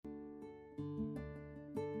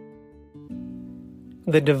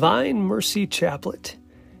The Divine Mercy Chaplet.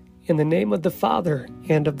 In the name of the Father,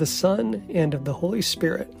 and of the Son, and of the Holy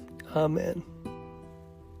Spirit. Amen.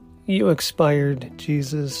 You expired,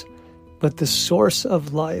 Jesus, but the source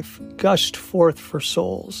of life gushed forth for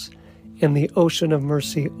souls, and the ocean of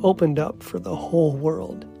mercy opened up for the whole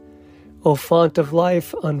world. O font of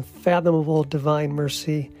life, unfathomable divine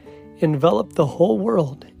mercy, envelop the whole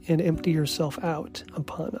world and empty yourself out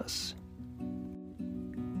upon us.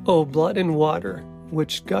 O blood and water,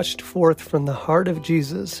 which gushed forth from the heart of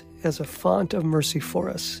Jesus as a font of mercy for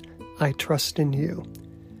us, I trust in you.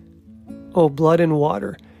 O blood and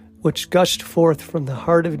water, which gushed forth from the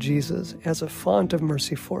heart of Jesus as a font of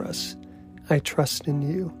mercy for us, I trust in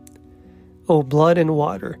you. O blood and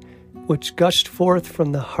water, which gushed forth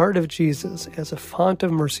from the heart of Jesus as a font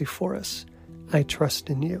of mercy for us, I trust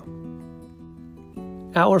in you.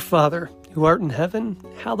 Our Father, who art in heaven,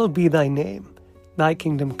 hallowed be thy name. Thy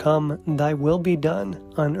kingdom come, thy will be done,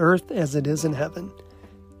 on earth as it is in heaven.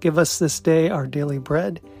 Give us this day our daily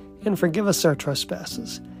bread, and forgive us our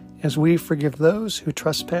trespasses, as we forgive those who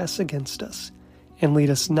trespass against us. And lead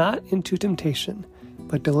us not into temptation,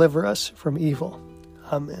 but deliver us from evil.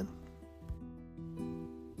 Amen.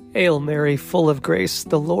 Hail Mary, full of grace,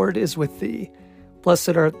 the Lord is with thee.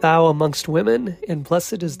 Blessed art thou amongst women, and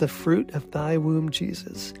blessed is the fruit of thy womb,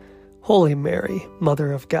 Jesus. Holy Mary,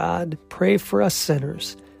 Mother of God, pray for us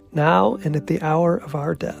sinners, now and at the hour of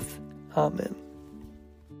our death. Amen.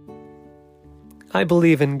 I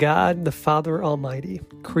believe in God, the Father Almighty,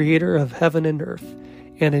 creator of heaven and earth,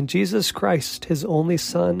 and in Jesus Christ, his only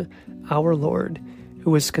Son, our Lord, who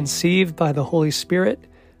was conceived by the Holy Spirit,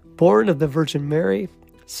 born of the Virgin Mary,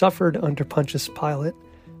 suffered under Pontius Pilate,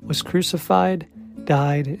 was crucified,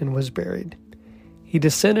 died, and was buried. He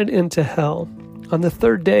descended into hell. On the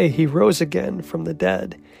third day he rose again from the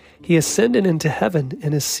dead. He ascended into heaven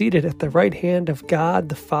and is seated at the right hand of God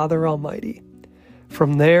the Father Almighty.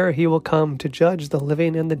 From there he will come to judge the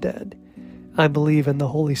living and the dead. I believe in the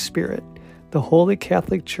Holy Spirit, the Holy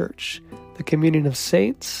Catholic Church, the communion of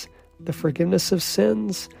saints, the forgiveness of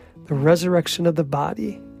sins, the resurrection of the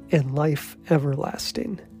body, and life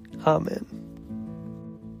everlasting. Amen.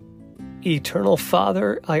 Eternal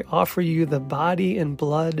Father, I offer you the body and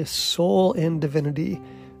blood, soul and divinity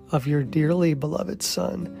of your dearly beloved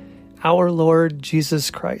Son, our Lord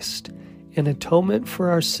Jesus Christ, in atonement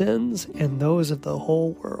for our sins and those of the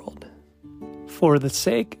whole world. For the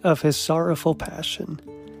sake of his sorrowful passion,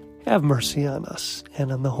 have mercy on us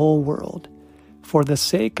and on the whole world. For the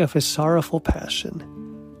sake of his sorrowful passion,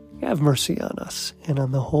 have mercy on us and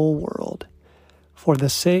on the whole world. For the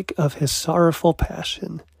sake of his sorrowful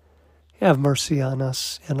passion, have mercy on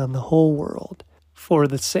us and on the whole world. For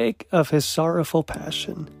the sake of his sorrowful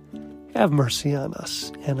passion, have mercy on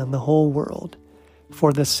us and on the whole world.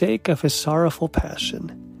 For the sake of his sorrowful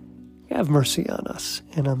passion, have mercy on us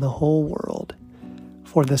and on the whole world.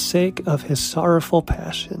 For the sake of his sorrowful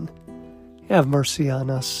passion, have mercy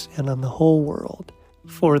on us and on the whole world.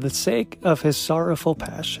 For the sake of his sorrowful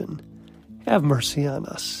passion, have mercy on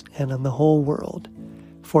us and on the whole world.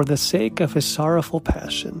 For the sake of his sorrowful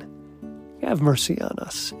passion, have mercy on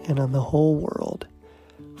us and on the whole world.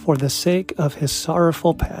 For the sake of his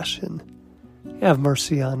sorrowful passion, have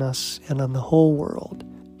mercy on us and on the whole world.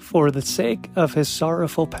 For the sake of his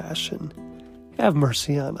sorrowful passion, have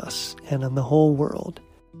mercy on us and on the whole world.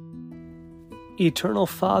 Eternal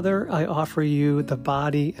Father, I offer you the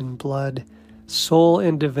body and blood, soul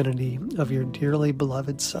and divinity of your dearly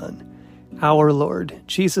beloved Son, our Lord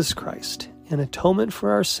Jesus Christ, in atonement for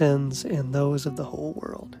our sins and those of the whole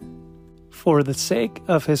world. For the sake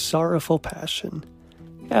of his sorrowful passion,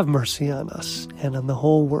 have mercy on us and on the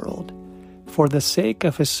whole world. For the sake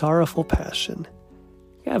of his sorrowful passion,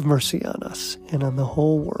 have mercy on us and on the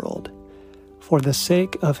whole world. For the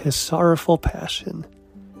sake of his sorrowful passion,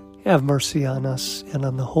 have mercy on us and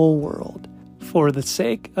on the whole world. For the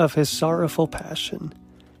sake of his sorrowful passion,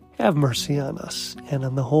 have mercy on us and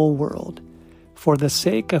on the whole world. For the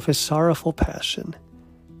sake of his sorrowful passion,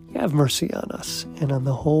 have mercy on us and on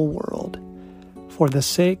the whole world. For the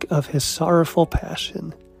sake of his sorrowful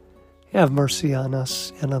passion, have mercy on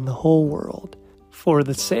us and on the whole world. For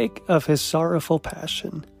the sake of his sorrowful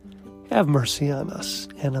passion, have mercy on us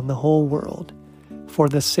and on the whole world. For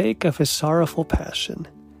the sake of his sorrowful passion,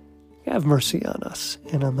 have mercy on us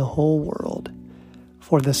and on the whole world.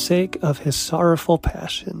 For the sake of his sorrowful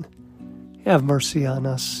passion, have mercy on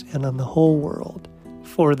us and on the whole world.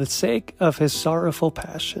 For the sake of his sorrowful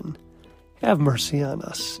passion, have mercy on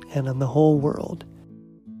us and on the whole world.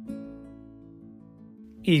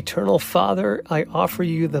 Eternal Father, I offer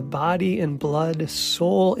you the body and blood,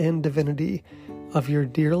 soul and divinity of your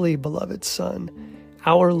dearly beloved Son,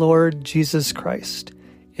 our Lord Jesus Christ,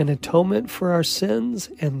 an atonement for our sins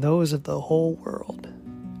and those of the whole world.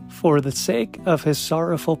 For the sake of his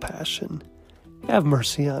sorrowful passion, have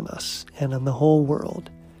mercy on us and on the whole world.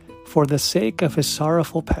 For the sake of his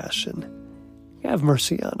sorrowful passion, have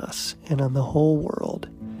mercy on us and on the whole world.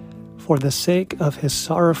 For the sake of his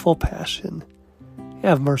sorrowful passion,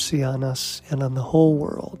 have mercy on us and on the whole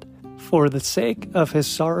world. For the sake of his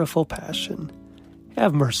sorrowful passion,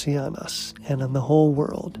 have mercy on us and on the whole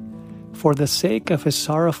world. For the sake of his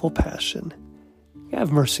sorrowful passion,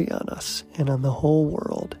 have mercy on us and on the whole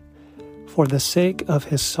world. For the sake of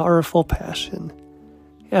his sorrowful passion,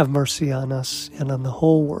 have mercy on us and on the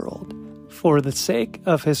whole world. For the sake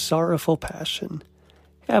of his sorrowful passion,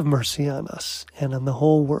 have mercy on us and on the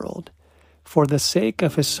whole world. For the sake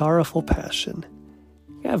of his sorrowful passion,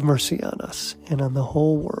 have mercy on us and on the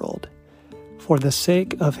whole world. For the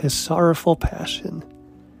sake of his sorrowful passion,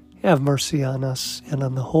 have mercy on us and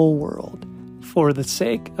on the whole world. For the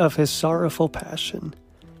sake of his sorrowful passion,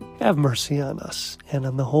 have mercy on us and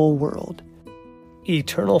on the whole world.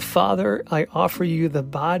 Eternal Father, I offer you the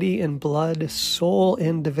body and blood, soul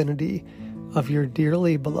and divinity of your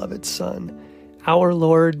dearly beloved Son, our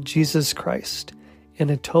Lord Jesus Christ,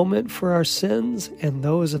 an atonement for our sins and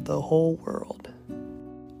those of the whole world.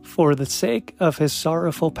 For the sake of his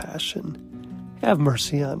sorrowful passion, have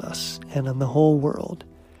mercy on us and on the whole world.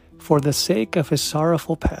 For the sake of his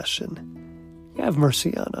sorrowful passion, have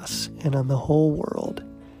mercy on us and on the whole world.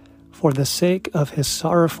 For the sake of his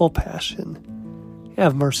sorrowful passion,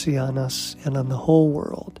 have mercy on us and on the whole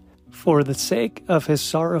world. For the sake of his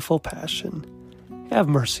sorrowful passion, have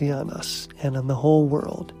mercy on us and on the whole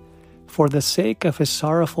world. For the sake of his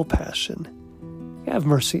sorrowful passion, have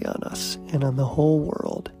mercy on us and on the whole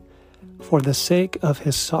world. For the sake of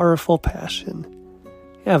his sorrowful passion,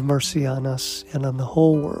 have mercy on us and on the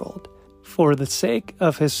whole world. For the sake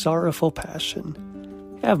of his sorrowful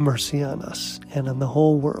passion, have mercy on us and on the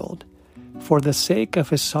whole world. For the sake of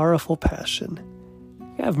his sorrowful passion,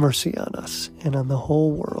 have mercy on us and on the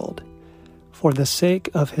whole world. For the sake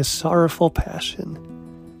of his sorrowful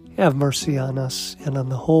passion, have mercy on us and on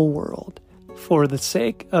the whole world. For the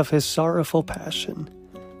sake of his sorrowful passion,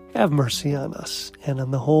 have mercy on us and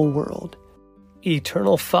on the whole world.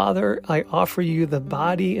 Eternal Father, I offer you the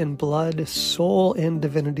body and blood, soul and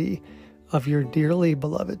divinity of your dearly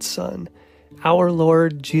beloved Son, our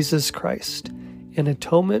Lord Jesus Christ, an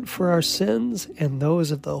atonement for our sins and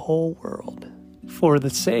those of the whole world. For the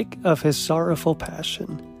sake of his sorrowful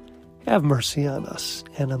passion, have mercy on us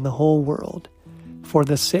and on the whole world. For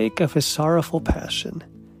the sake of his sorrowful passion,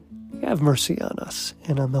 have mercy on us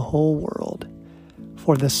and on the whole world.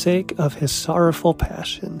 For the sake of his sorrowful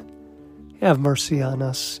passion, have mercy on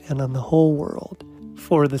us and on the whole world.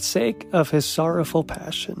 For the sake of his sorrowful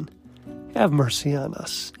passion, have mercy on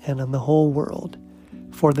us and on the whole world.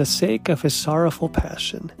 For the sake of his sorrowful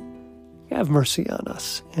passion, have mercy on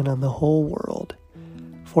us and on the whole world.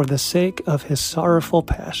 For the sake of his sorrowful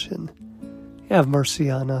passion, have mercy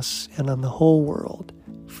on us and on the whole world.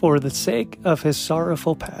 For the sake of his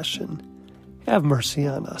sorrowful passion, have mercy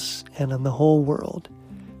on us and on the whole world.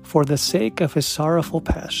 For the sake of his sorrowful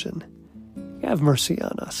passion, have mercy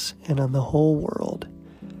on us and on the whole world.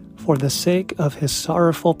 For the sake of his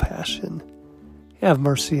sorrowful passion, have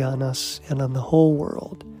mercy on us and on the whole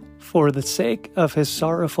world. For the sake of his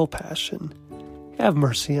sorrowful passion, have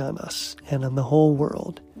mercy on us and on the whole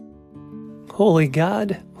world. Holy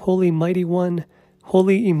God, Holy Mighty One,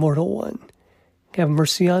 Holy Immortal One, have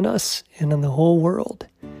mercy on us and on the whole world.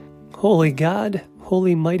 Holy God,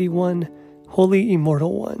 Holy Mighty One, Holy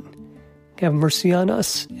Immortal One, have mercy on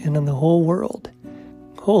us and on the whole world.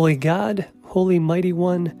 Holy God, Holy Mighty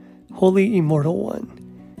One, Holy Immortal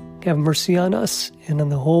One, have mercy on us and on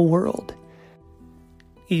the whole world.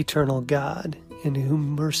 Eternal God, in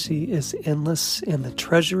whom mercy is endless and the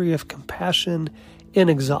treasury of compassion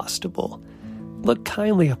inexhaustible, look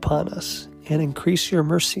kindly upon us and increase your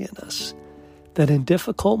mercy in us, that in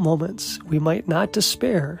difficult moments we might not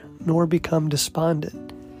despair nor become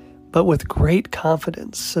despondent, but with great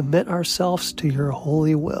confidence submit ourselves to your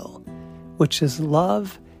holy will, which is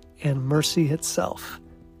love and mercy itself.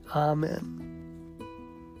 Amen.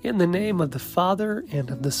 In the name of the Father, and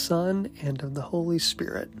of the Son, and of the Holy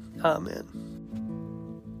Spirit. Amen.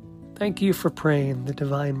 Thank you for praying the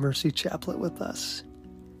Divine Mercy Chaplet with us.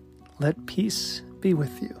 Let peace be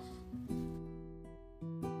with you.